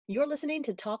You're listening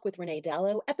to Talk with Renee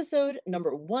Dallow, episode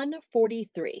number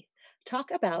 143.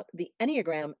 Talk about the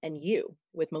Enneagram and you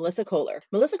with Melissa Kohler.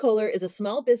 Melissa Kohler is a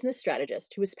small business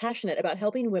strategist who is passionate about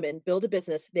helping women build a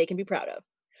business they can be proud of.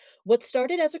 What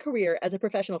started as a career as a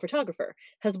professional photographer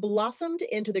has blossomed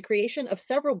into the creation of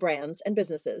several brands and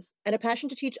businesses and a passion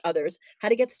to teach others how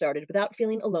to get started without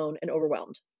feeling alone and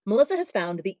overwhelmed. Melissa has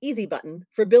found the easy button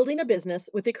for building a business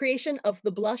with the creation of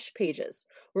the Blush Pages,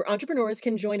 where entrepreneurs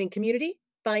can join in community,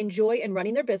 find joy in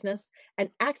running their business,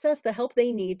 and access the help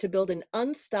they need to build an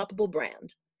unstoppable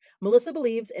brand. Melissa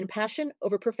believes in passion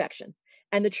over perfection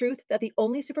and the truth that the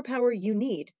only superpower you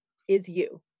need is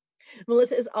you.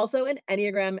 Melissa is also an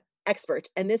Enneagram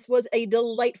expert, and this was a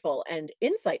delightful and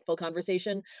insightful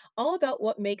conversation all about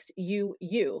what makes you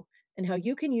you and how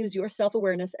you can use your self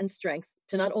awareness and strengths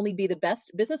to not only be the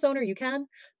best business owner you can,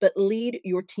 but lead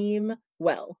your team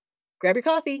well. Grab your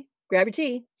coffee, grab your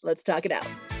tea, let's talk it out.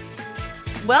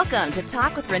 Welcome to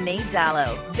Talk with Renee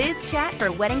Dallow, biz chat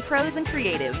for wedding pros and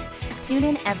creatives. Tune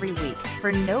in every week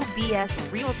for no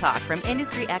BS real talk from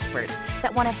industry experts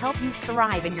that want to help you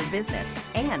thrive in your business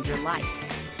and your life.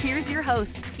 Here's your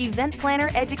host, event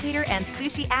planner, educator, and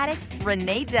sushi addict,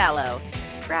 Renee Dallow.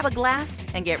 Grab a glass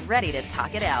and get ready to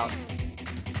talk it out.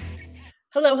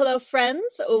 Hello,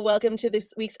 friends. Welcome to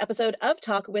this week's episode of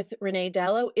Talk with Renee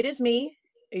Dallow. It is me,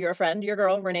 your friend, your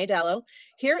girl, Renee Dallow,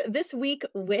 here this week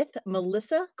with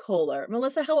Melissa Kohler.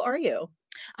 Melissa, how are you?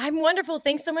 I'm wonderful.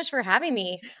 Thanks so much for having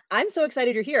me. I'm so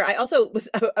excited you're here. I was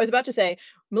about to say,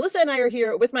 Melissa and I are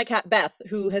here with my cat, Beth,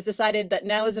 who has decided that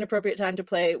now is an appropriate time to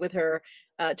play with her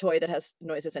toy that has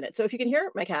noises in it. So if you can hear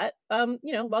my cat,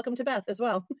 welcome to Beth as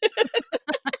well.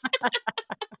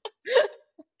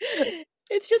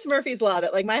 It's just Murphy's Law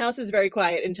that like my house is very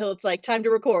quiet until it's like time to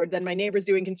record. Then my neighbor's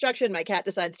doing construction. My cat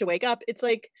decides to wake up. It's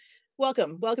like,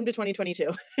 welcome to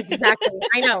 2022. Exactly.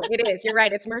 I know it is. You're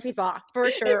right. It's Murphy's Law for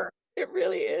sure. It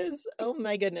really is. Oh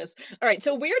my goodness. All right.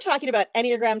 So we're talking about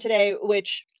Enneagram today,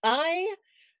 which I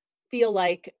feel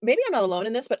like maybe I'm not alone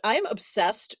in this, but I'm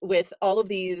obsessed with all of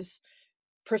these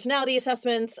personality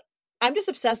assessments. I'm just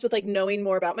obsessed with like knowing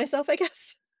more about myself, I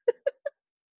guess.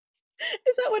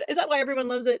 Is that why everyone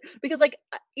loves it? Because like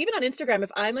even on Instagram, if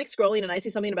I'm like scrolling and I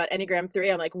see something about Enneagram 3,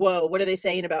 I'm like, whoa, what are they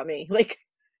saying about me? Like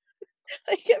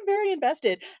I get very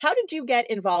invested. How did you get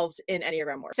involved in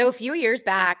Enneagram work? So a few years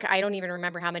back, I don't even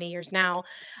remember how many years now,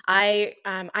 I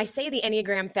say the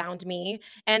Enneagram found me,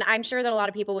 and I'm sure that a lot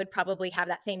of people would probably have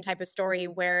that same type of story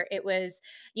where it was,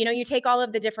 you take all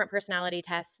of the different personality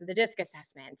tests, the DISC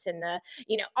assessments, and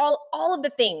all of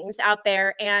the things out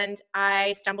there, and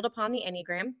I stumbled upon the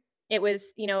Enneagram. It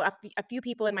was, a few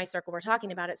people in my circle were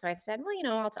talking about it, so I said,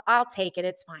 well, I'll take it.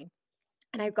 It's fine.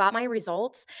 And I got my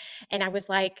results, and I was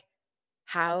like,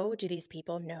 how do these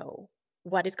people know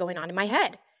what is going on in my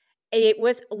head? It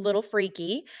was a little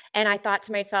freaky. And I thought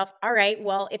to myself, all right,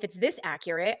 well, if it's this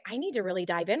accurate, I need to really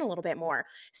dive in a little bit more.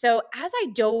 So as I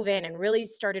dove in and really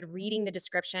started reading the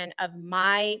description of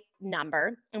my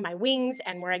number and my wings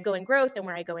and where I go in growth and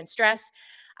where I go in stress,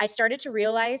 I started to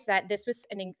realize that this was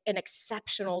an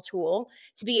exceptional tool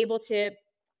to be able to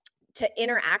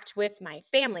interact with my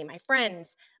family, my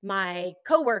friends, my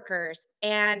coworkers.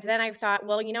 And then I thought,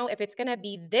 well, if it's going to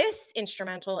be this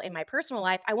instrumental in my personal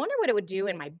life, I wonder what it would do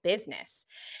in my business.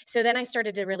 So then I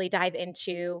started to really dive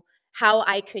into how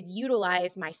I could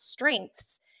utilize my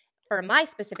strengths for my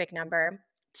specific number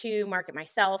to market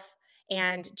myself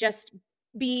and just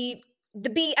be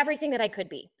everything that I could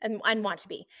be and want to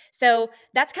be. So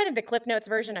that's kind of the Cliff Notes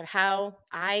version of how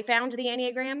I found the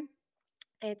Enneagram.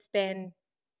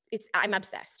 I'm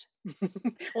obsessed.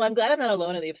 Well, I'm glad I'm not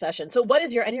alone in the obsession. So what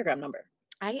is your Enneagram number?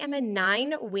 I am a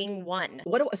 9 wing 1.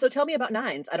 So tell me about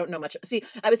nines. I don't know much. See,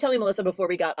 I was telling Melissa before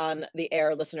we got on the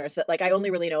air, listeners, that like I only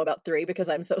really know about 3 because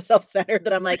I'm so self-centered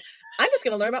that I'm like, I'm just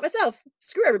going to learn about myself.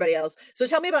 Screw everybody else. So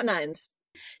tell me about nines.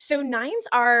 So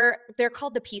they're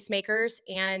called the peacemakers.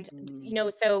 And,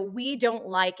 so we don't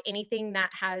like anything that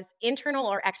has internal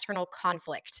or external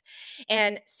conflict.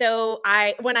 And so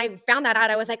when I found that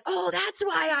out, I was like, oh, that's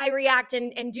why I react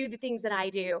and do the things that I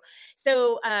do.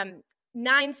 So,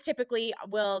 nines typically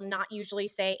will not usually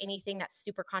say anything that's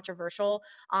super controversial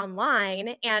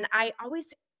online. And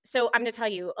so I'm going to tell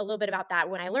you a little bit about that.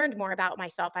 When I learned more about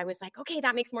myself, I was like, okay,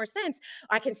 that makes more sense.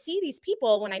 I can see these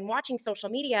people when I'm watching social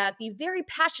media be very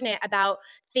passionate about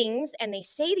things and they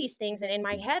say these things. And in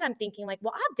my head, I'm thinking like,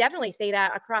 well, I'll definitely say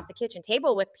that across the kitchen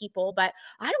table with people, but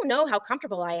I don't know how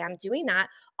comfortable I am doing that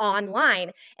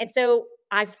online. And so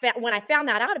when I found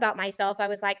that out about myself, I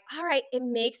was like, all right, it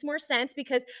makes more sense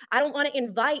because I don't want to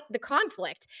invite the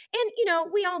conflict. And,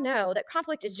 we all know that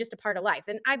conflict is just a part of life.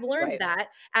 And I've learned Right. that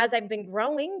as I've been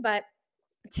growing, but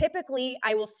typically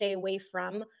I will stay away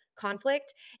from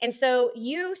conflict. And so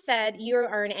you said you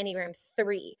are an Enneagram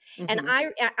 3. And Hmm.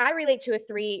 I relate to a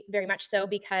 3 very much so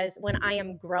because when I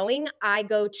am growing, I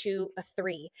go to a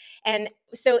 3. And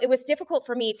so it was difficult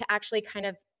for me to actually kind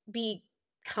of be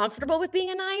comfortable with being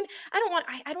a 9.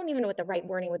 I don't even know what the right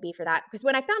wording would be for that, because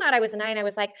when I found out I was a 9, I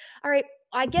was like, all right,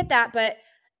 I get that, but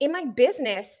in my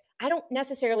business, I don't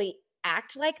necessarily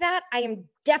act like that. I am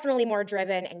definitely more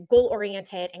driven and goal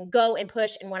oriented and go and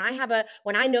push. And when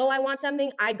I know I want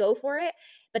something, I go for it.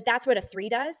 But that's what a 3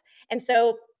 does. And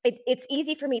so it's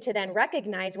easy for me to then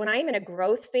recognize when I'm in a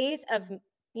growth phase of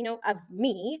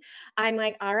me. I'm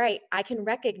like, all right, I can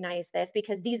recognize this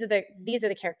because these are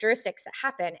the characteristics that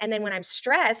happen. And then when I'm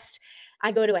stressed,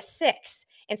 I go to a 6.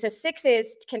 And so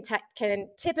sixes can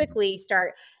typically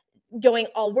start going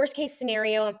all worst case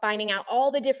scenario and finding out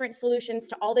all the different solutions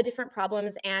to all the different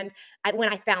problems. And when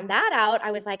I found that out,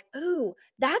 I was like, "Ooh,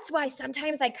 that's why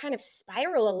sometimes I kind of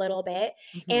spiral a little bit."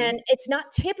 Hmm. And it's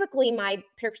not typically my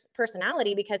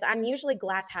personality because I'm usually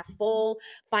glass half full,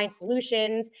 find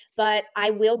solutions, but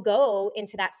I will go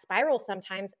into that spiral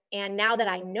sometimes. And now that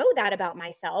I know that about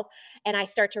myself and I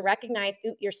start to recognize,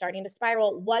 "Ooh, you're starting to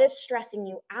spiral. What is stressing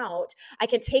you out?" I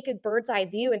can take a bird's eye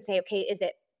view and say, "Okay, is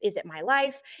it my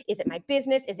life? Is it my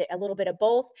business? Is it a little bit of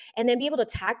both?" And then be able to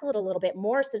tackle it a little bit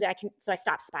more so that I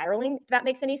stop spiraling, if that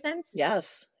makes any sense.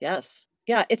 Yes, yes.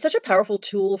 Yeah, it's such a powerful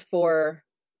tool for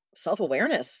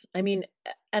self-awareness. I mean,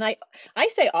 and I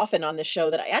say often on this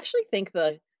show that I actually think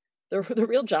the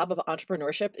real job of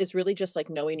entrepreneurship is really just like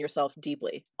knowing yourself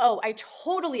deeply. Oh, I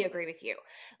totally agree with you.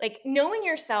 Like knowing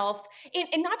yourself,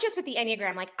 and not just with the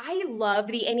Enneagram. Like I love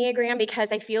the Enneagram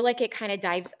because I feel like it kind of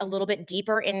dives a little bit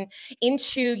deeper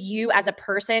into you as a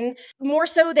person, more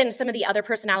so than some of the other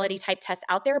personality type tests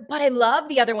out there. But I love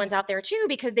the other ones out there too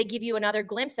because they give you another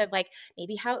glimpse of like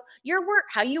maybe how you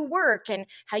work and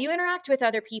how you interact with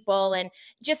other people, and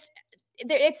just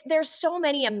there's so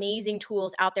many amazing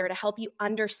tools out there to help you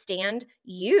understand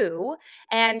you.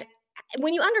 And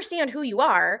when you understand who you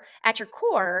are at your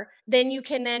core, then you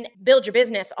can then build your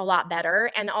business a lot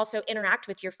better and also interact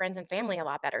with your friends and family a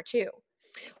lot better too.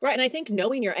 Right, and I think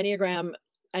knowing your Enneagram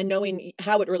and knowing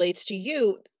how it relates to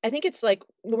you, I think it's like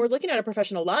when we're looking at our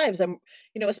professional lives,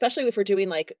 especially if we're doing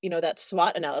like, that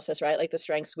SWOT analysis, right? Like the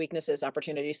strengths, weaknesses,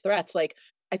 opportunities, threats. Like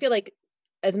I feel like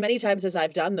as many times as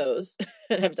I've done those,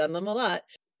 and I've done them a lot,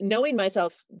 knowing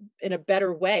myself in a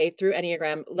better way through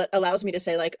Enneagram allows me to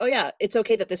say like, oh yeah, it's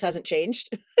okay that this hasn't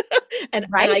changed. And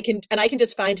Right? I can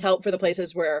just find help for the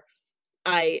places where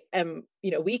I am,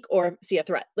 weak or see a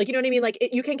threat. Like, you know what I mean? Like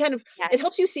you can kind of it Yes.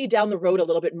 helps you see down the road a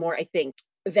little bit more, I think,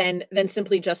 than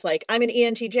simply just like I'm an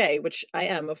ENTJ, which I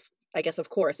am I guess of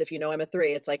course, if you know I'm a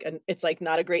 3, it's like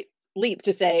not a great leap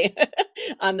to say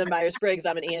on the Myers-Briggs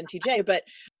I'm an ENTJ, but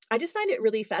I just find it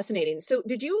really fascinating. So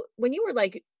did you when you were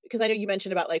like because I know you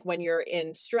mentioned about like when you're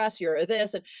in stress, you're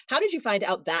this, and how did you find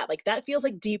out that? Like that feels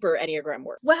like deeper Enneagram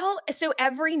work. Well, so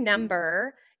every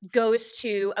number goes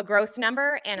to a growth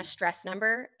number and a stress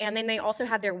number, and then they also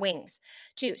have their wings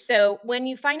too. So when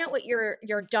you find out what your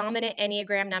dominant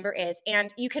Enneagram number is,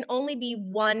 and you can only be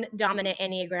one dominant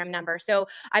Enneagram number. So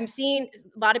I'm seeing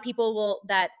a lot of people will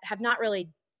that have not really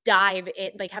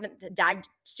haven't dived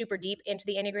super deep into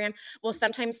the Enneagram will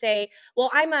sometimes say,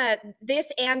 well, I'm a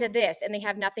this and a this, and they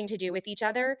have nothing to do with each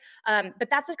other. But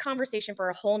that's a conversation for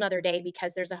a whole nother day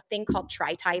because there's a thing called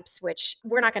tri types, which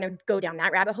we're not going to go down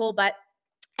that rabbit hole. But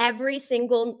every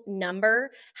single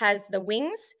number has the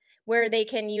wings where they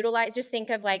can utilize, just think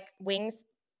of like wings,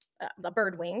 the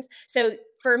bird wings. So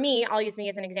for me, I'll use me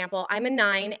as an example. I'm a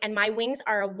 9 and my wings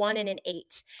are a 1 and an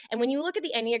 8. And when you look at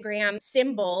the Enneagram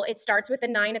symbol, it starts with a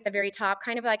 9 at the very top,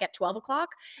 kind of like at 12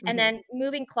 o'clock. And Mhm. then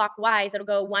moving clockwise, it'll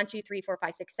go 1, 2, 3, 4,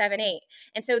 5, 6, 7, 8.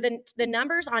 And so the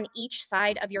numbers on each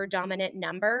side of your dominant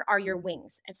number are your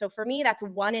wings. And so for me, that's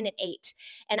 1 and an 8.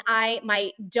 And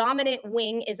my dominant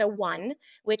wing is a 1,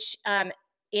 which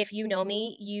if you know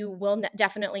me, you will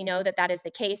definitely know that that is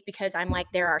the case because I'm like,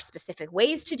 there are specific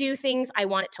ways to do things. I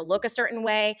want it to look a certain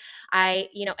way.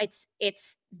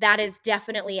 It's that is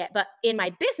definitely it. But in my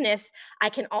business, I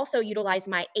can also utilize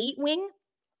my 8 wing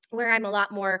where I'm a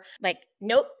lot more like,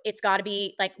 nope, it's got to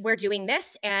be like, we're doing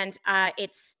this. And I'm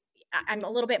a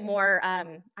little bit more,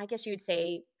 I guess you would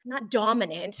say, not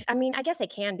dominant. I mean, I guess I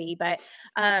can be, but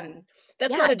That's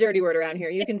yeah, not a dirty word around here.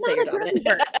 You it's can say not you're a dominant. dirty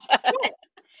word. Yes.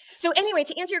 So anyway,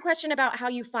 to answer your question about how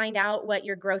you find out what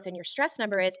your growth and your stress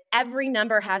number is, every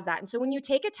number has that. And so when you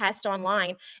take a test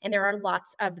online, and there are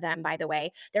lots of them, by the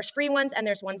way, there's free ones and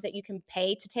there's ones that you can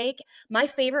pay to take. My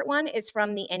favorite one is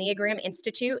from the Enneagram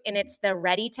Institute, and it's the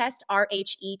Ready test,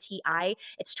 RHETI.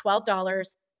 It's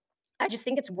 $12. I just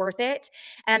think it's worth it.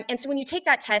 And so when you take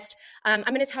that test, I'm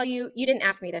going to tell you, you didn't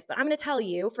ask me this, but I'm going to tell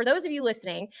you, for those of you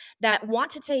listening that want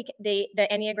to take the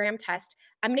Enneagram test,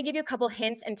 I'm going to give you a couple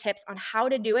hints and tips on how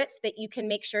to do it so that you can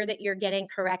make sure that you're getting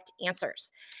correct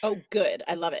answers. Oh, good.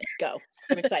 I love it. Go.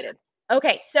 I'm excited.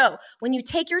 Okay, so when you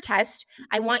take your test,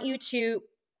 I want you to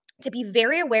be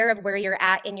very aware of where you're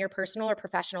at in your personal or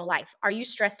professional life. Are you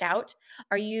stressed out?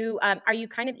 Are you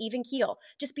kind of even keel?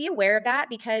 Just be aware of that,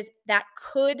 because that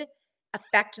could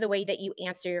affect the way that you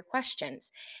answer your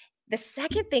questions. The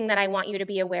second thing that I want you to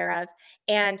be aware of,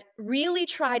 and really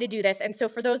try to do this, and so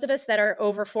for those of us that are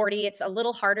over 40, it's a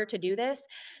little harder to do this,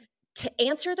 to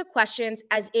answer the questions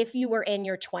as if you were in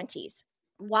your 20s.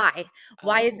 Why? Oh,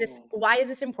 Why is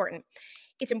this important?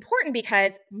 It's important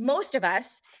because most of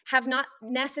us have not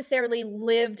necessarily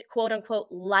lived quote unquote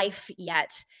life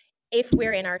yet if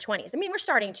we're in our 20s. I mean, we're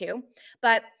starting to,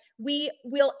 but we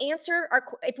will answer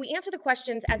if we answer the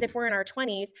questions as if we're in our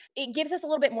 20s, it gives us a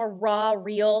little bit more raw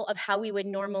reel of how we would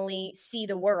normally see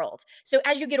the world. So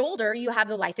as you get older, you have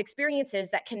the life experiences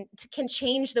that can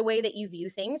change the way that you view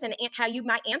things and how you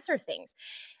might answer things.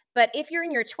 But if you're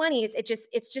in your 20s,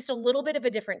 it's just a little bit of a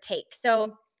different take.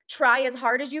 So try as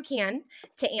hard as you can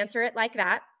to answer it like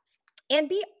that, and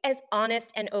be as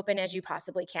honest and open as you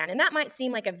possibly can. And that might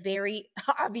seem like a very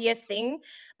obvious thing,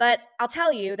 but I'll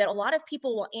tell you that a lot of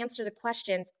people will answer the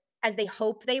questions as they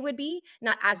hope they would be,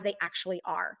 not as they actually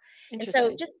are. And so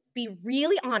interesting. just be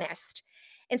really honest.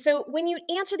 And so when you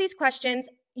answer these questions,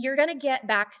 you're going to get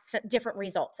back some different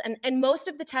results. And most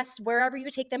of the tests, wherever you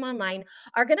take them online,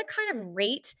 are going to kind of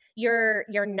rate your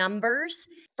numbers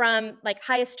from like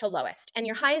highest to lowest. And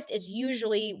your highest is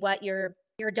usually what your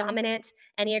dominant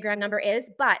Enneagram number is.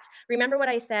 But remember what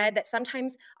I said, that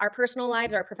sometimes our personal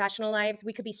lives, our professional lives,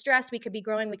 we could be stressed, we could be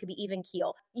growing, we could be even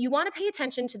keel. You want to pay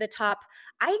attention to the top,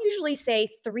 I usually say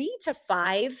 3 to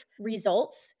 5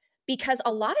 results, because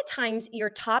a lot of times your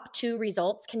top 2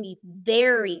 results can be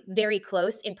very, very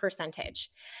close in percentage.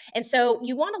 And so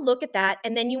you want to look at that,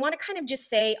 and then you want to kind of just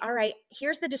say, all right,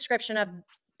 here's the description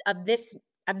of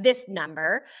this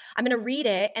number. I'm going to read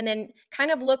it and then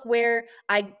kind of look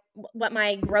what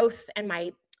my growth and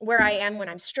where I am when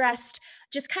I'm stressed,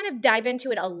 just kind of dive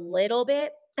into it a little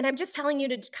bit. And I'm just telling you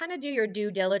to kind of do your due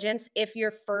diligence if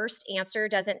your first answer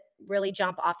doesn't really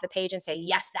jump off the page and say,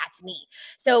 yes, that's me.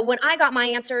 So when I got my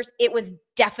answers, it was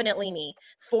definitely me,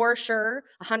 for sure,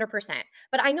 100%.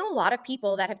 But I know a lot of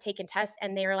people that have taken tests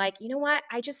and they're like, you know what?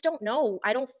 I just don't know.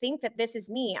 I don't think that this is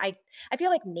me. I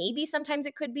feel like maybe sometimes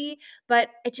it could be, but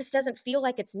it just doesn't feel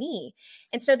like it's me.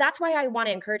 And so that's why I want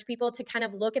to encourage people to kind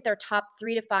of look at their top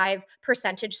 3 to 5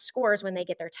 percentage scores when they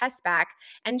get their tests back,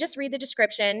 and just read the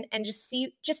description and just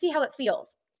see how it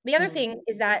feels. The other Mm. thing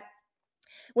is that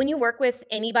when you work with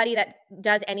anybody that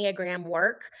does Enneagram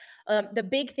work, the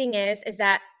big thing is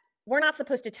that we're not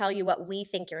supposed to tell you what we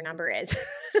think your number is.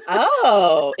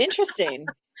 Oh, interesting.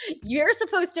 You're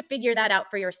supposed to figure that out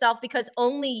for yourself, because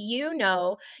only you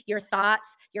know your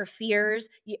thoughts, your fears.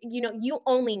 You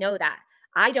only know that.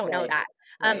 I don't know Right. that.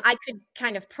 Right. I could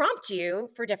kind of prompt you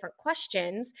for different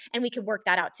questions and we could work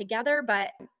that out together.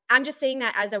 But I'm just saying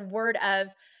that as a word of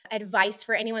advice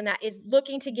for anyone that is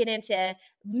looking to get into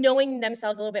knowing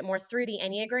themselves a little bit more through the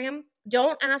Enneagram.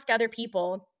 Don't ask other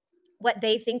people what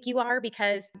they think you are,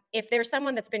 because if there's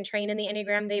someone that's been trained in the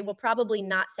Enneagram, they will probably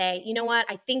not say, you know what,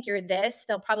 I think you're this.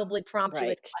 They'll probably prompt you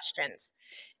with Right. questions.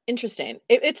 Interesting.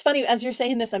 It's funny as you're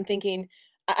saying this, I'm thinking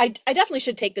I definitely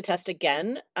should take the test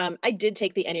again. I did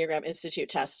take the Enneagram Institute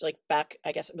test like back,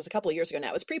 I guess it was a couple of years ago now.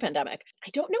 It was pre-pandemic. I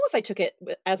don't know if I took it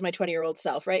as my 20-year-old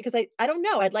self, right? Because I don't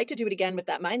know. I'd like to do it again with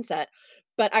that mindset.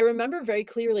 But I remember very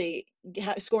clearly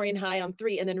scoring high on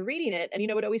 3 and then reading it. And you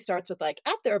know, it always starts with like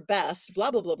at their best,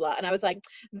 blah, blah, blah, blah. And I was like,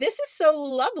 this is so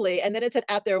lovely. And then it said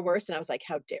at their worst. And I was like,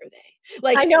 how dare they? I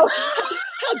Like, know.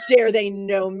 how dare they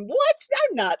know what?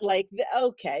 I'm not like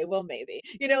okay, well, maybe.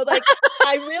 Like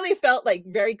I really felt like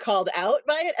very called out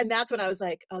by it. And that's when I was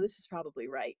like, oh, this is probably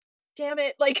right. Damn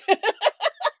it. Like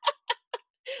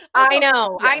I oh,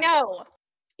 know. I yeah, know.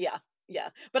 yeah, yeah.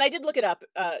 But I did look it up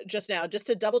just now just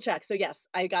to double check. So yes,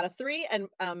 I got a 3 and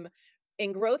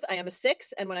in growth I am a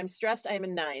 6 and when I'm stressed I am a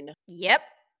 9. Yep.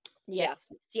 Yeah, Yes.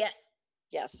 Yes.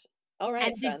 yes. All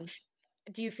right, And friends.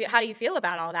 how do you feel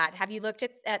about all that? Have you looked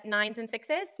at nines and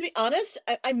sixes? To be honest,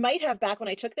 I might have back when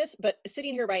I took this, but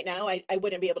sitting here right now, I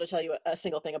wouldn't be able to tell you a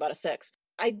single thing about a 6.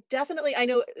 I definitely I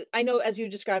know as you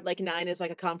described, like, 9 is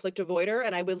like a conflict avoider,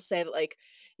 and I will say that, like,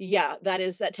 yeah,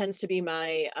 that tends to be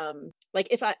my, like,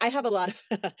 if I have a lot of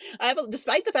I have a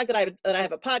despite the fact that I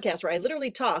have a podcast where I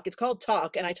literally talk, it's called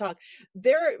Talk, and I talk,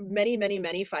 there are many, many,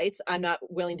 many fights I'm not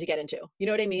willing to get into, you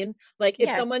know what I mean? Like, if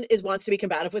Yes. someone is wants to be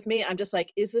combative with me, I'm just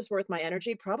like, "Is this worth my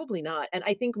energy? Probably not," and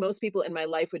I think most people in my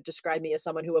life would describe me as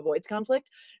someone who avoids conflict,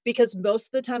 because most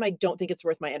of the time I don't think it's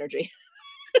worth my energy.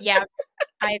 Yeah,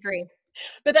 I agree.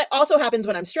 But that also happens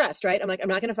when I'm stressed, right? I'm like, "I'm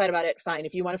not gonna fight about it, fine.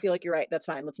 If you wanna feel like you're right, that's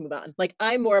fine, let's move on." Like,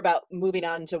 I'm more about moving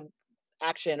on to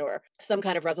action or some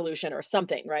kind of resolution or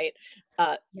something, right?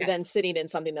 Than Yes. sitting in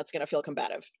something that's gonna feel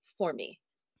combative for me.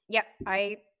 Yep.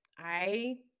 I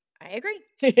I agree.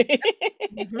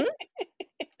 Mhm.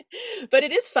 But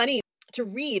it is funny to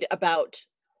read about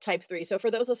type 3. So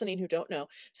for those listening who don't know,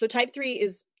 so type 3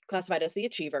 is classified as the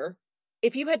achiever.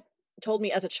 If you had told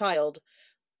me as a child,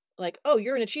 like, "Oh,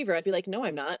 you're an achiever," I'd be like, "No,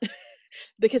 I'm not."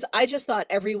 Because I just thought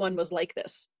everyone was like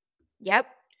this. Yep.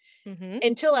 Mhm.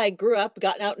 Until I grew up,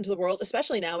 gotten out into the world,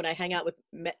 especially now when I hang out with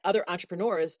other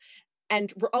entrepreneurs,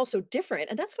 and we're all so different.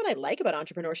 And that's what I like about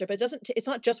entrepreneurship. It's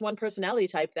not just one personality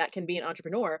type that can be an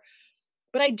entrepreneur.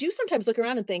 But I do sometimes look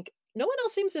around and think, no one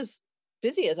else seems as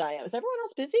busy as I am. Is everyone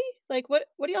else busy? Like, what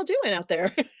are y'all doing out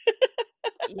there?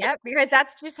 Yep, because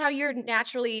that's just how you're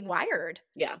naturally wired.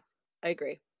 Yeah, I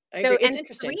agree. I So, agree. It's and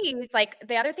interesting. threes, like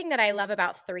the other thing that I love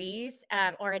about threes,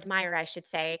 or admire, I should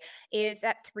say, is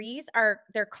that threes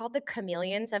they're called the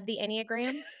chameleons of the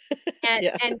Enneagram.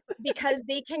 Yeah. And because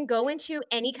they can go into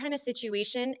any kind of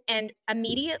situation and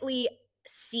immediately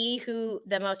see who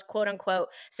the most quote unquote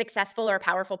successful or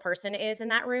powerful person is in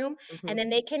that room, and Mhm. then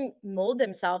they can mold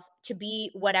themselves to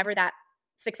be whatever that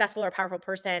successful or powerful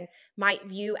person might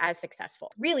view as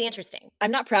successful. Really interesting.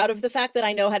 I'm not proud of the fact that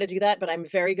I know how to do that, but I'm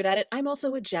very good at it. I'm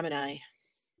also a Gemini.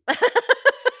 And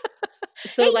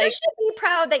So you like, should be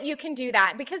proud that you can do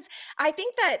that because I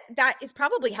think that that has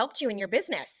probably helped you in your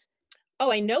business.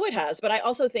 oh, I know it has, but I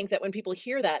also think that when people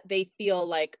hear that, they feel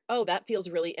like, "Oh, that feels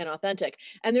really inauthentic."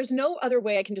 And there's no other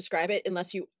way I can describe it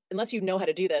unless you know how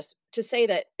to do this, to say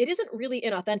that it isn't really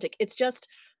inauthentic. It's just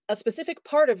a specific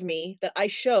part of me that I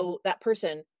show that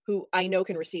person who I know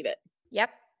can receive it. Yep.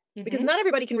 Because Mhm. not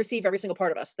everybody can receive every single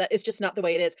part of us. That is just not the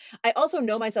way it is. I also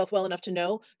know myself well enough to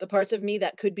know the parts of me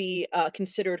that could be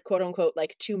considered quote unquote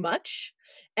like too much.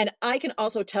 And I can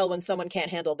also tell when someone can't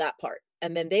handle that part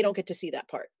and then they don't get to see that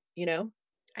part, you know?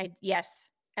 I yes.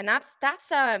 And that's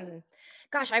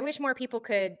gosh, I wish more people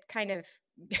could kind of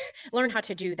learn how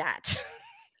to do that.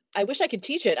 I wish I could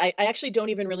teach it. I actually don't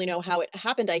even really know how it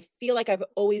happened. I feel like I've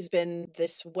always been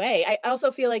this way. I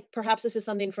also feel like perhaps this is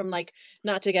something from like,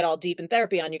 not to get all deep in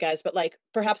therapy on you guys, but like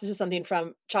perhaps this is something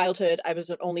from childhood. I was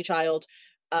an only child.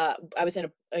 I was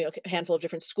in a handful of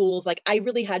different schools. Like I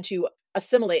really had to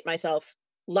assimilate myself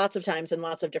lots of times in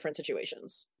lots of different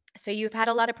situations. So you've had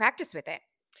a lot of practice with it.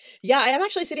 Yeah, I am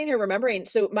actually sitting here remembering.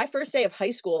 So my first day of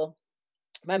high school,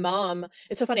 my mom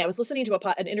it's so funny, I was listening to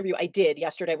an interview I did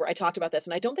yesterday where I talked about this,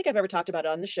 and I don't think I've ever talked about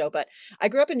it on the show, but I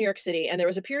grew up in New York City, and there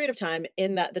was a period of time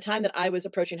in that the time that I was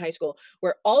approaching high school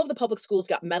where all of the public schools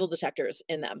got metal detectors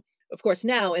in them. Of course,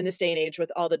 now in this day and age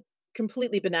with all the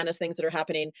completely bananas things that are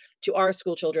happening to our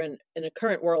school children in the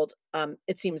current world,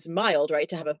 it seems mild, right,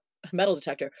 to have a metal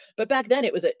detector. But back then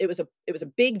it was a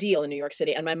big deal in New York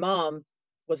City, and my mom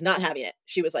was not having it.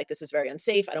 She was like, "This is very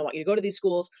unsafe. I don't want you to go to these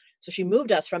schools." So she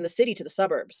moved us from the city to the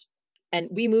suburbs. And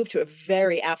we moved to a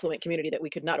very affluent community that we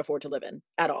could not afford to live in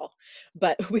at all.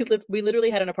 But we literally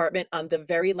had an apartment on the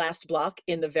very last block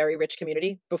in the very rich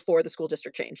community before the school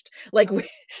district changed. Like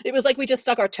it was like we just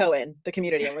stuck our toe in the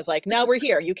community and was like, "Now we're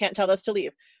here. You can't tell us to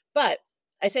leave." But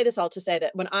I say this all to say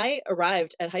that when I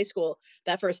arrived at high school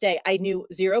that first day, I knew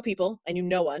 0 people. I knew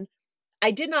no one. I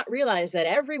did not realize that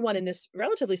everyone in this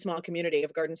relatively small community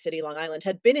of Garden City, Long Island,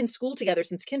 had been in school together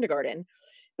since kindergarten.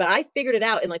 But I figured it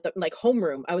out in like the like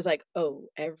homeroom. I was like, "Oh,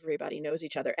 everybody knows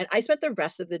each other." And I spent the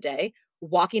rest of the day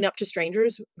walking up to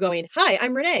strangers going, "Hi,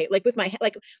 I'm Renee," like with my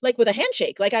like with a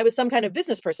handshake, like I was some kind of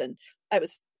business person. I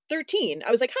was 13.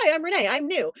 I was like, "Hi, I'm Renee. I'm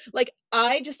new." Like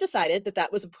I just decided that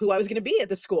that was who I was going to be at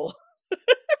the school.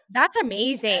 That's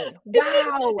amazing. Isn't it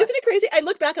Wow. isn't it crazy? I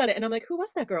look back on it and I'm like, "Who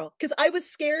was that girl?" Because I was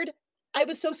scared. I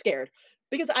was so scared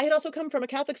because I had also come from a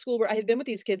Catholic school where I had been with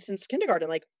these kids since kindergarten.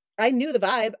 Like, I knew the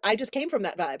vibe. I just came from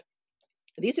that vibe.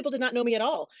 These people did not know me at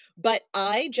all, but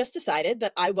I just decided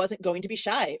that I wasn't going to be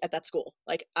shy at that school.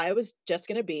 Like, I was just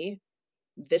gonna be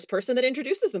this person that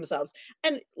introduces themselves.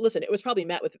 And listen, it was probably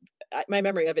met with my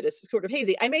memory of it is sort of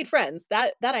hazy. I made friends.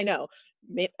 That I know.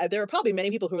 There were probably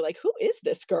many people who were like, "Who is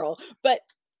this girl?" But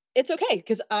it's okay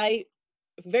because I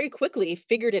very quickly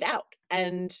figured it out.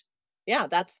 And Yeah,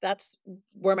 that's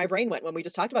where my brain went when we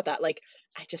just talked about that. Like,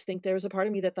 I just think there was a part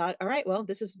of me that thought, all right, well,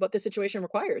 this is what the situation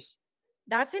requires.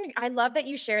 I love that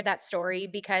you shared that story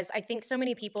because I think so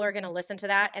many people are going to listen to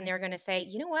that and they're going to say,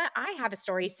 "You know what? I have a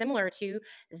story similar to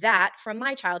that from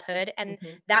my childhood and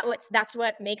Mhm. that's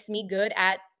what makes me good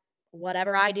at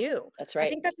whatever I do." That's I right.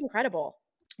 think that's incredible.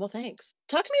 Well, thanks.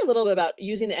 Talk to me a little bit about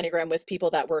using the Enneagram with people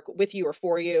that work with you or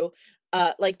for you.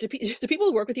 Like, do people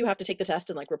who work with you have to take the test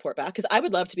and like report back? Because I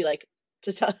would love to be like,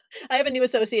 to tell, I have a new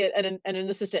associate and an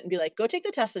assistant and be like, go take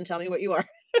the test and tell me what you are.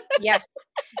 Yes.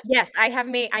 Yes, I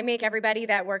make everybody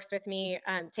that works with me,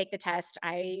 take the test.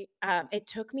 It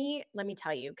took me, let me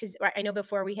tell you, because I know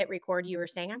before we hit record, you were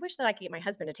saying, "I wish that I could get my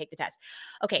husband to take the test."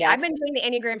 Okay, I've Yes. been doing the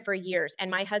Enneagram for years,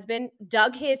 and my husband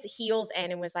dug his heels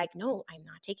in and was like, "No, I'm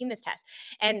not taking this test."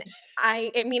 And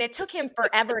I mean, it took him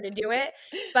forever to do it,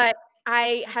 but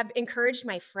I have encouraged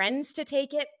my friends to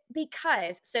take it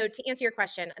because so to answer your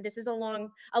question, this is a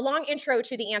long intro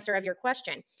to the answer of your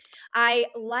question. I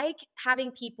like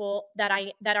having people that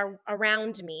are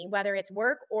around me, whether it's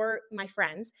work or my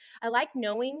friends. I like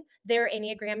knowing their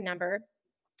Enneagram number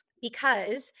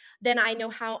because then I know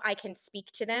how I can speak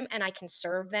to them and I can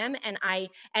serve them and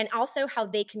also how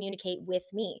they communicate with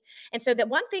me. And so the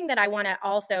one thing that I want to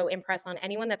also impress on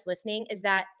anyone that's listening is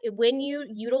that when you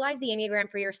utilize the Enneagram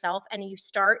for yourself and you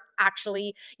start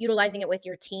actually utilizing it with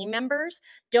your team members,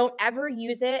 don't ever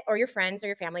use it or your friends or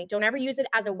your family, don't ever use it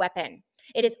as a weapon.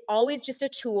 It is always just a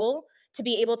tool to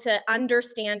be able to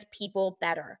understand people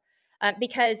better.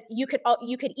 Because you could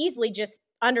easily just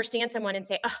understand someone and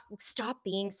say, "Oh, stop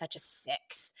being such a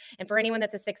six." And for anyone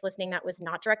that's a six listening, that was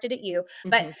not directed at you,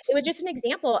 but Hmm. it was just an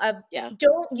example of Yeah.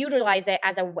 don't utilize it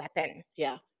as a weapon.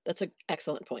 Yeah. That's an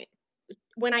excellent point.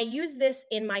 When I use this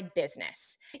in my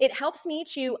business, it helps me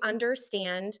to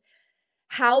understand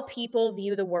how people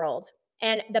view the world.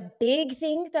 And the big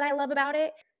thing that I love about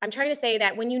it, I'm trying to say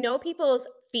that when you know people's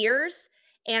fears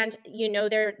and you know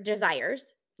their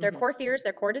desires, their Hmm. core fears,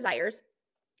 their core desires,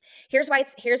 here's why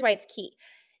it's key.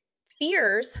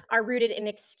 Fears are rooted in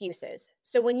excuses.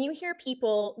 So when you hear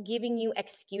people giving you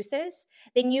excuses,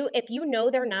 then if you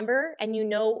know their number and you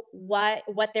know what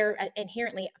they're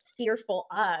inherently fearful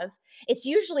of, it's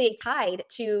usually tied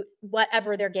to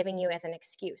whatever they're giving you as an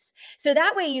excuse. So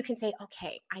that way you can say,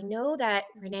 "Okay, I know that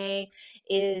Renee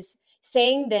is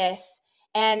saying this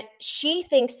and she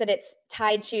thinks that it's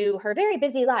tied to her very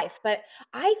busy life, but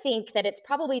I think that it's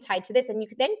probably tied to this." And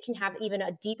then can have even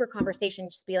a deeper conversation,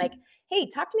 just be like, "Hey,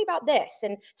 talk to me about this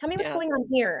and tell me what's Yeah. going on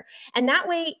here." And that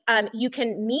way, you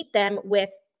can meet them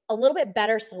with a little bit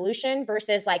better solution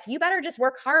versus like, "You better just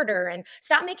work harder and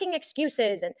stop making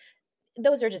excuses." And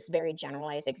those are just very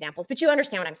generalized examples, but you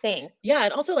understand what I'm saying. Yeah,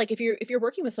 and also, like, if you're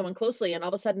working with someone closely and all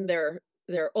of a sudden they're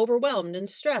overwhelmed and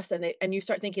stressed and you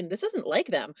start thinking, "This isn't like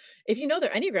them." If you know their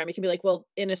Enneagram, you can be like, "Well,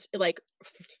 in a s like,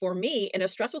 for me, in a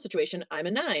stressful situation, I'm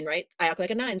a 9, right? I act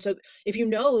like a 9." So, if you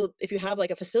have,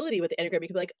 like, a facility with the Enneagram, you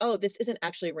can be like, "Oh, this isn't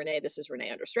actually Renee, this is Renee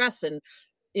under stress," and,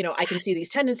 I can see these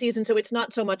tendencies, and so it's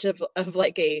not so much of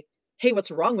like a, "Hey,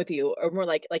 what's wrong with you?" Or more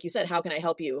like you said, "How can I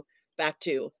help you back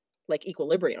to, like,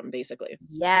 equilibrium," basically.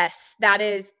 Yes, that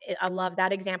is I love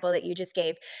that example that you just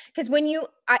gave because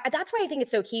that's why I think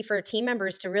it's so key for team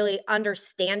members to really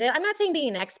understand it. I'm not saying being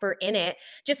an expert in it,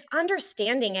 just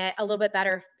understanding it a little bit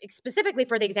better, specifically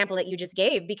for the example that you just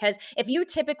gave. Because if you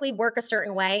typically work a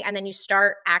certain way and then you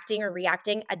start acting or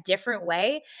reacting a different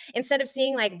way, instead of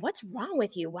seeing like, "What's wrong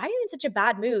with you? Why are you in such a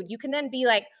bad mood?" You can then be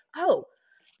like, "Oh,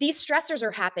 these stressors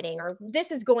are happening or this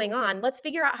is going on. Let's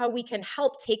figure out how we can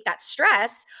help take that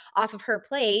stress off of her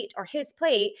plate or his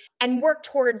plate and work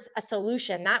towards a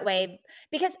solution that way."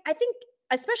 Because I think,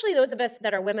 especially those of us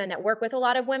that are women that work with a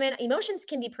lot of women, emotions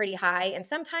can be pretty high. And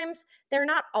sometimes they're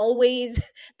not always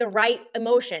the right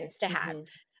emotions to have.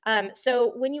 Mhm.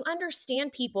 So when you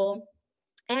understand people,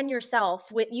 and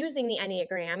yourself with using the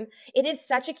Enneagram, it is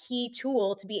such a key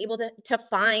tool to be able to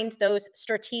find those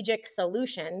strategic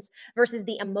solutions versus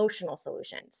the emotional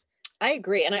solutions. I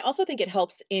agree, and I also think it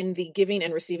helps in the giving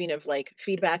and receiving of, like,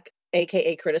 feedback,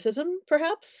 AKA criticism,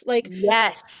 perhaps? Like,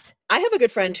 Yes. I have a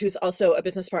good friend who's also a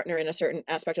business partner in a certain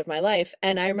aspect of my life,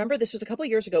 and I remember this was a couple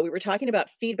years ago, we were talking about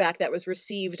feedback that was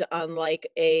received on, like,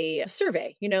 a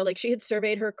survey, like, she had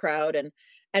surveyed her crowd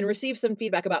and received some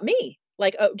feedback about me,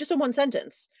 like, just in 1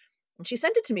 sentence, and she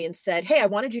sent it to me and said, "Hey, I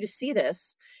wanted you to see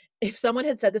this. If someone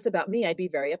had said this about me, I'd be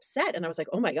very upset," and I was like,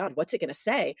 "Oh my god, what's it gonna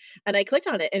say?" And I clicked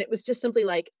on it, and it was just simply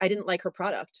like, I didn't like her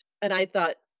product, and I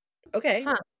thought, "Okay."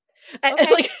 Huh. And,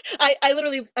 Okay. like, I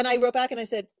literally and I wrote back and I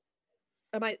said,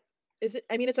 "Am I is it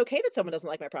I mean, it's okay that someone doesn't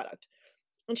like my product."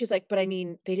 And she's like, "But I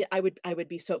mean, they did I would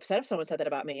be so upset if someone said that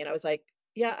about me." And I was like,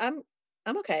 "Yeah,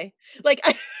 I'm okay. Like,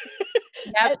 I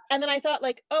Yep. and then I thought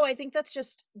like, "Oh, I think that's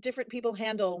just different people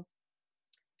handle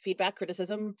feedback,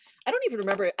 criticism." I don't even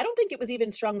remember it. I don't think it was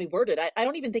even strongly worded. I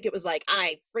don't even think it was like,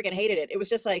 "I freaking hated it." It was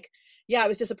just like, "Yeah, I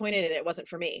was disappointed and it wasn't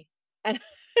for me." And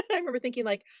I remember thinking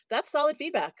like, "That's solid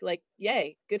feedback. Like,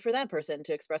 yay, good for that person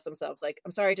to express themselves. Like,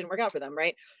 I'm sorry it didn't work out for them,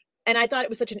 right?" And I thought it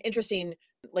was such an interesting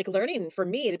like learning for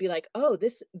me to be like, "Oh,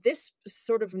 this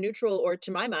sort of neutral or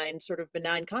to my mind sort of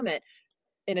benign comment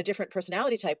in a different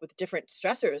personality type with different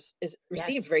stressors is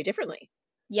received Yes. very differently."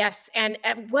 Yes, and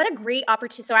what a great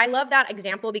opportunity. So I love that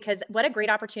example because what a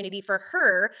great opportunity for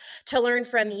her to learn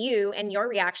from you and your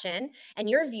reaction and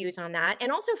your views on that,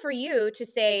 and also for you to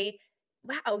say,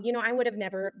 "Wow, I would have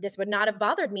never this would not have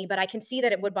bothered me, but I can see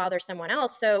that it would bother someone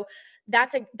else." So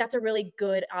that's a really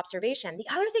good observation. The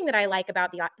other thing that I like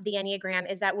about the Enneagram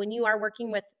is that when you are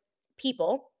working with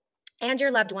people and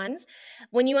your loved ones,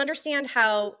 when you understand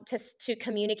how to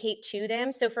communicate to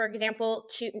them. So for example,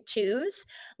 to choose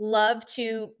love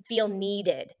to feel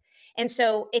needed. And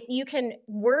so if you can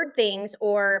word things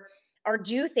or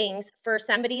do things for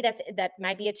somebody that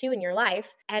might be a 2 in your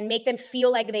life and make them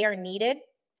feel like they are needed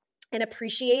and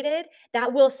appreciated,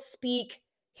 that will speak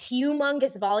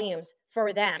humongous volumes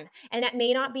for them. And that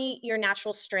may not be your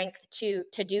natural strength to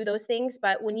do those things,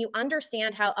 but when you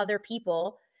understand how other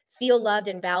people feel loved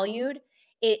and valued,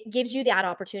 it gives you that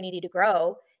opportunity to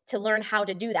grow, to learn how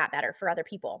to do that better for other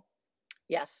people.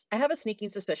 Yes. I have a sneaking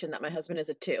suspicion that my husband is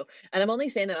a 2, and I'm only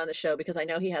saying that on the show because I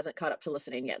know he hasn't caught up to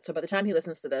listening yet. So by the time he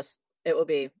listens to this, it will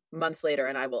be months later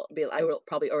and I will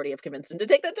probably already have convinced him to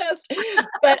take the test.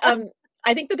 But,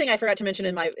 I think the thing I forgot to mention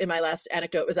in my last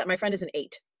anecdote was that my friend is an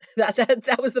 8.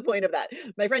 That was the point of that.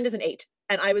 My friend is an 8,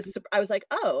 and I was like,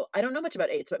 "Oh, I don't know much about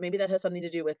 8s, but maybe that has something to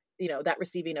do with, that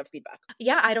receiving of feedback."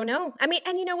 Yeah, I don't know. I mean,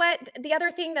 and you know what? The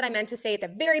other thing that I meant to say at the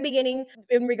very beginning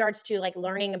in regards to like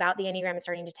learning about the Enneagram and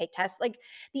starting to take tests, like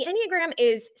the Enneagram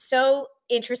is so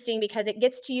interesting because it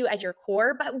gets to you at your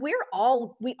core, but we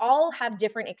all have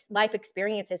different life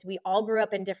experiences. We all grew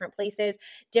up in different places,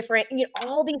 different,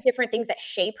 all these different things that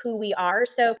shape who we are.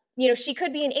 Yeah. So, she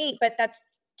could be an 8, but that's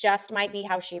just might be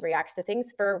how she reacts to things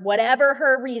for whatever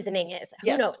her reasoning is. Who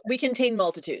Yes, knows? we contain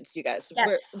multitudes, you guys.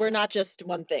 Yes. We're not just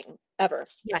one thing ever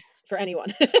Yes. for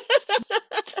anyone.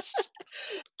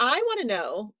 I want to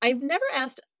know. I've never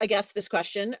asked a guest this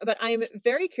question, but I'm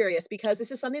very curious because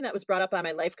this is something that was brought up by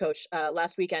my life coach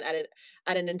last weekend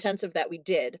at an intensive that we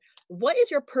did. What is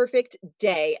your perfect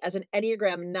day as an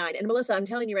Enneagram 9? And Melissa, I'm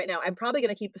telling you right now, I'm probably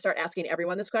going to start asking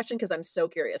everyone this question because I'm so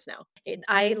curious now.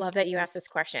 I love that you asked this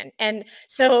question. And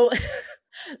so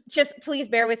just please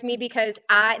bear with me because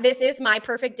I this is my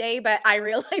perfect day, but I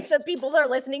realize that people that are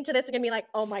listening to this are gonna be like,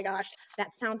 "Oh my gosh,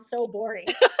 that sounds so boring."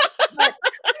 But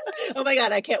Oh my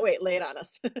God, I can't wait. Lay it on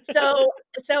us.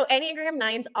 so Enneagram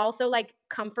 9s also like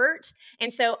comfort.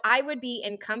 And so I would be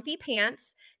in comfy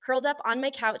pants, curled up on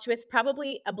my couch with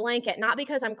probably a blanket, not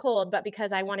because I'm cold, but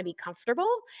because I want to be comfortable,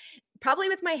 probably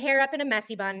with my hair up in a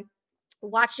messy bun,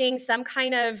 watching some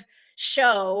kind of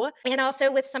show, and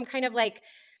also with some kind of like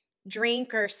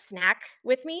drink or snack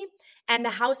with me, and the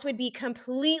house would be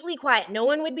completely quiet. No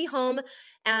one would be home.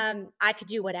 I could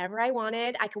do whatever I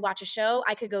wanted. I could watch a show.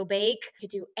 I could go bake. I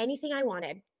could do anything I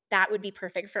wanted. That would be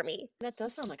perfect for me. That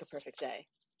does sound like a perfect day.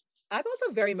 I'm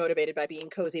also very motivated by being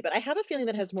cozy, but I have a feeling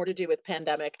that has more to do with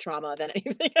pandemic trauma than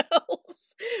anything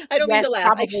else. I don't mean Yes, to laugh.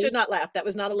 I probably. should not laugh. That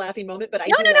was not a laughing moment, but I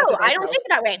No, do no, laugh no. at I don't myself. take it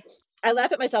that way. I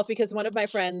laugh at myself because one of my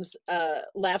friends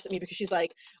laughs at me because she's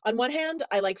like, on one hand,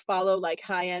 I like follow like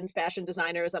high end fashion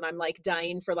designers, and I'm like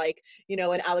dying for like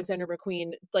an Alexander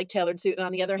McQueen like tailored suit. And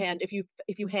on the other hand, if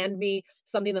you hand me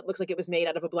something that looks like it was made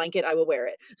out of a blanket, I will wear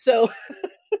it. So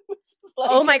it's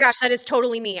Oh like my gosh, that is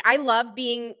totally me. I love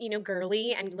being,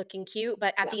 girly and looking cute,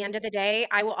 but at yeah. the end of the day,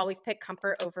 I will always pick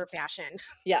comfort over fashion.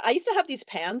 Yeah, I used to have these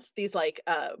pants, these like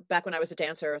back when I was a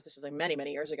dancer, this is like many,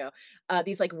 many years ago.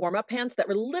 These like warm-up pants that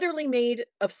were literally made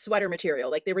of sweater material.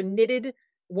 Like they were knitted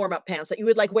warm-up pants that you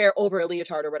would like wear over a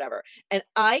leotard or whatever. And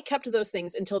I kept those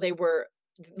things until they were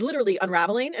literally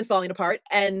unraveling and falling apart.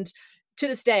 And to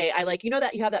this day, I like,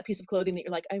 that you have that piece of clothing that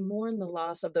you're like, I mourn the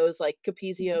loss of those like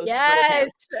Capezio sweater Yes.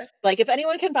 pants. Like if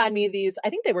anyone can find me these, I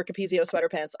think they were Capezio sweater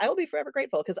pants. I will be forever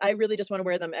grateful because I really just want to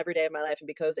wear them every day of my life and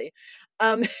be cozy.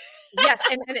 Um, Yes,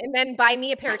 and then buy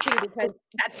me a pair too because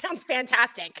that sounds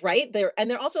fantastic. Right? They're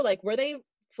also like, were they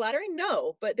flattering?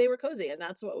 No, but they were cozy, and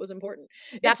that's what was important.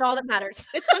 That's It's all that matters.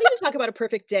 it's funny to talk about a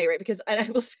perfect day, right? Because and I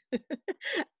will s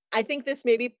I think this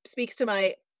maybe speaks to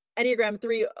my Enneagram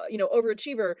 3,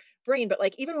 overachiever brain, but,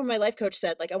 like, even when my life coach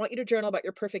said, like, "I want you to journal about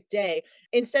your perfect day,"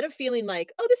 instead of feeling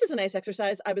like, "Oh, this is a nice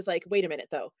exercise," I was like, "Wait a minute,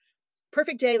 though.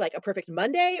 perfect day, like a perfect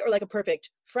Monday or like a perfect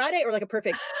Friday or like a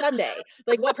perfect Sunday?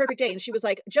 Like what perfect day? And she was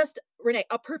like, just Renee,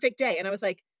 a perfect day. And I was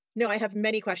like, no, I have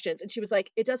many questions. And she was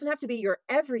like, it doesn't have to be your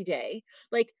everyday.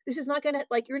 Like, this is not gonna,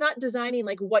 like, you're not designing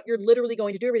like what you're literally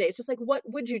going to do every day. It's just like, what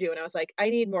would you do? And I was like, I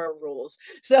need more rules.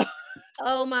 So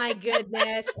Oh my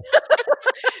goodness.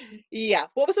 yeah,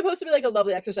 what was supposed to be like a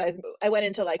lovely exercise, I went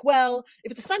into like, well,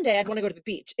 if it's a Sunday, I'd want to go to the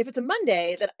beach. If it's a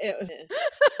Monday, then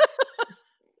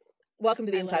welcome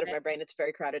to the I love inside of it. my brain. It's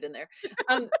very crowded in there.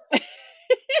 Um,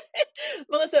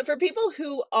 Melissa, for people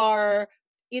who are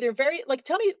either very like,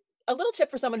 tell me a little tip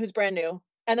for someone who's brand new,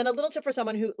 and then a little tip for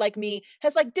someone who, like me,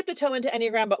 has like dipped a toe into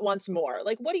Enneagram but wants more.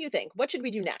 Like, what do you think? What should we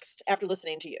do next after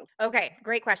listening to you? Okay,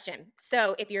 great question.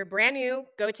 So, if you're brand new,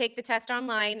 go take the test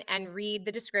online and read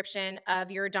the description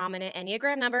of your dominant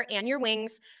Enneagram number and your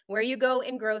wings, where you go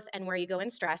in growth and where you go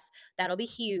in stress. That'll be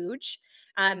huge.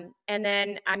 And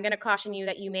then I'm going to caution you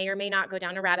that you may or may not go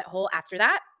down a rabbit hole after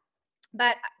that.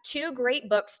 But two great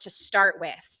books to start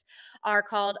with are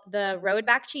called The Road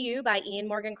Back to You by Ian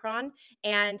Morgan Cron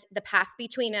and The Path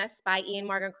Between Us by Ian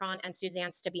Morgan Cron and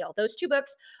Suzanne Stabile. Those two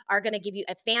books are going to give you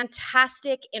a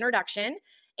fantastic introduction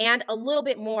and a little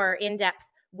bit more in depth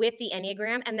with the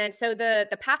Enneagram. And then so the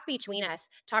Path Between Us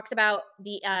talks about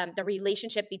the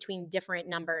relationship between different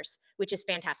numbers, which is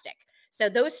fantastic. So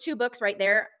those two books right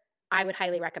there, I would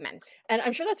highly recommend. And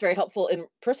I'm sure that's very helpful in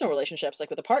personal relationships, like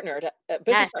with a partner, a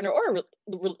business Yes. partner, or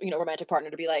a romantic partner,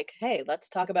 to be like, hey, let's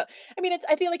talk about. I mean, it's.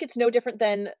 I feel like it's no different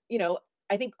than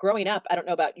I think growing up. I don't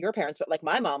know about your parents, but like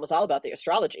my mom was all about the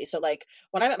astrology. So like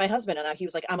when I met my husband and he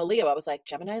was like, I'm a Leo. I was like,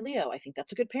 Gemini, Leo. I think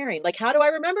that's a good pairing. Like, how do I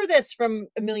remember this from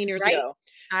a million years Right? ago?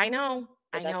 I know.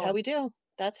 But I that's how know. we do.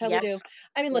 That's how we do. Yes.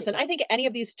 I mean, We listen, do. I think any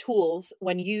of these tools,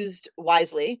 when used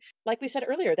wisely, like we said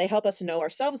earlier, they help us know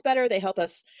ourselves better. They help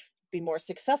us be more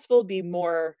successful, be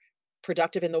more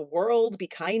productive in the world, be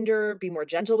kinder, be more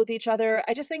gentle with each other.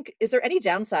 I just think, is there any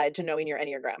downside to knowing your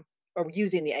Enneagram or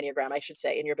using the Enneagram, I should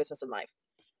say, in your business and life?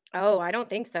 Oh, I don't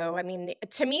think so. I mean,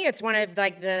 to me, it's one of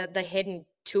like the hidden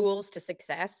tools to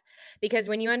success because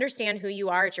when you understand who you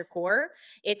are at your core,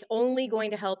 it's only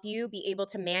going to help you be able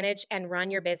to manage and run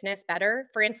your business better.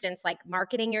 For instance, like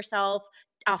marketing yourself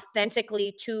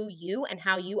authentically to you and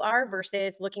how you are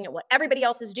versus looking at what everybody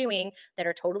else is doing that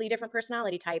are totally different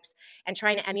personality types and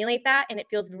trying to emulate that and it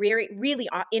feels really really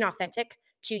inauthentic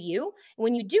to you.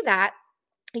 When you do that,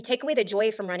 you take away the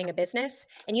joy from running a business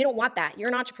and you don't want that. You're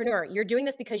an entrepreneur. You're doing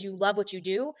this because you love what you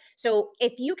do. So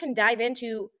if you can dive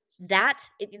into that,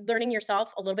 learning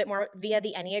yourself a little bit more via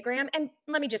the Enneagram. And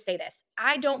let me just say this.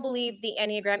 I don't believe the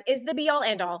Enneagram is the be all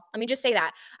end all. Let me just say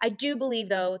that. I do believe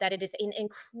though that it is an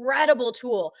incredible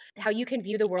tool how you can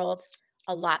view the world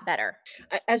a lot better.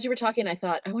 As you were talking, I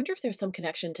thought, I wonder if there's some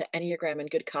connection to Enneagram and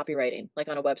good copywriting, like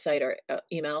on a website or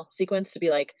email sequence to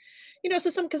be like,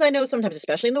 so because I know sometimes,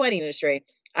 especially in the wedding industry,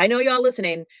 I know y'all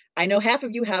listening. I know half of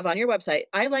you have on your website.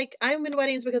 I'm in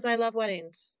weddings because I love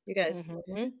weddings. You guys,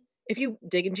 Mhm. if you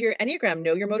dig into your Enneagram,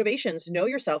 know your motivations, know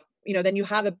yourself, then you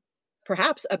have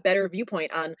perhaps a better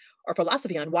viewpoint on or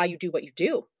philosophy on why you do what you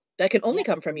do. That can only Yep.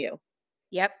 come from you.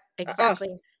 Yep. Oh,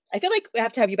 Exactly. I feel like we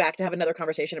have to have you back to have another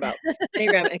conversation about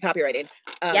Enneagram and copywriting.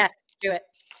 Um, Yes. Do it.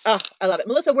 oh, I love it.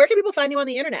 Melissa, where can people find you on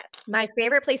the internet? My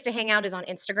favorite place to hang out is on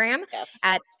Instagram Yes.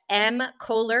 at M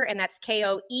Kohler, and that's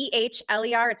Koehler.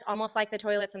 It's almost like the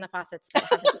toilets and the faucets, but it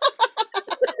hasn't.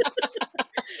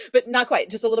 But not quite,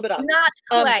 just a little bit off. Not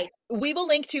quite. We will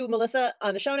link to Melissa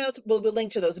on the show notes. We'll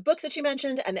link to those books that she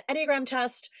mentioned and the Enneagram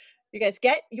test. You guys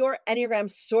get your Enneagram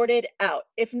sorted out.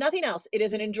 If nothing else, it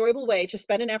is an enjoyable way to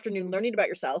spend an afternoon learning about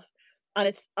yourself on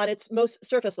its most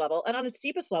surface level, and on its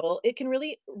deepest level, it can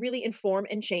really, really inform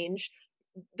and change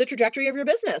the trajectory of your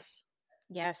business.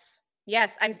 Yes.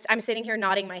 Yes. I'm sitting here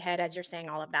nodding my head as you're saying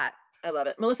all of that. I love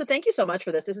it. Melissa, thank you so much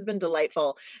for this. This has been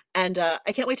delightful. And I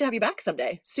can't wait to have you back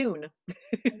someday soon.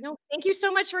 No, thank you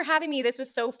so much for having me. This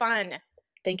was so fun.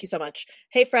 Thank you so much.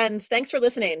 Hey, friends, thanks for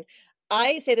listening.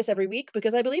 I say this every week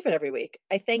because I believe it every week.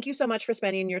 I thank you so much for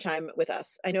spending your time with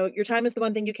us. I know your time is the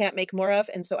one thing you can't make more of.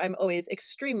 And so I'm always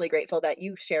extremely grateful that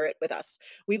you share it with us.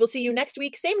 We will see you next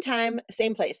week, same time,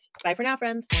 same place. Bye for now,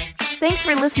 friends. Thanks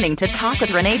for listening to Talk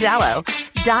with Renee Dallo.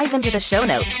 Dive into the show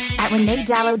notes at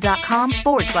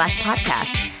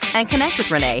reneedallo.com/podcast and connect with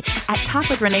Renee at Talk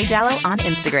with Renee Dallo on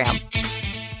Instagram.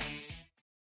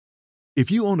 If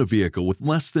you own a vehicle with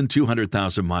less than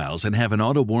 200,000 miles and have an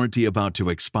auto warranty about to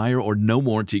expire or no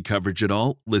warranty coverage at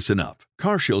all, listen up.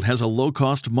 CarShield has a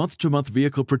low-cost month-to-month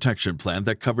vehicle protection plan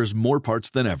that covers more parts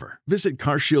than ever. Visit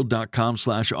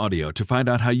carshield.com/audio to find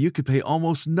out how you could pay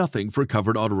almost nothing for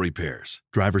covered auto repairs.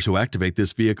 Drivers who activate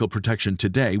this vehicle protection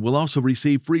today will also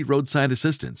receive free roadside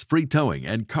assistance, free towing,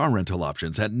 and car rental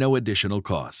options at no additional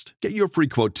cost. Get your free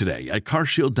quote today at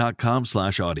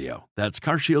carshield.com/audio. That's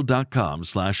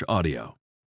carshield.com/audio.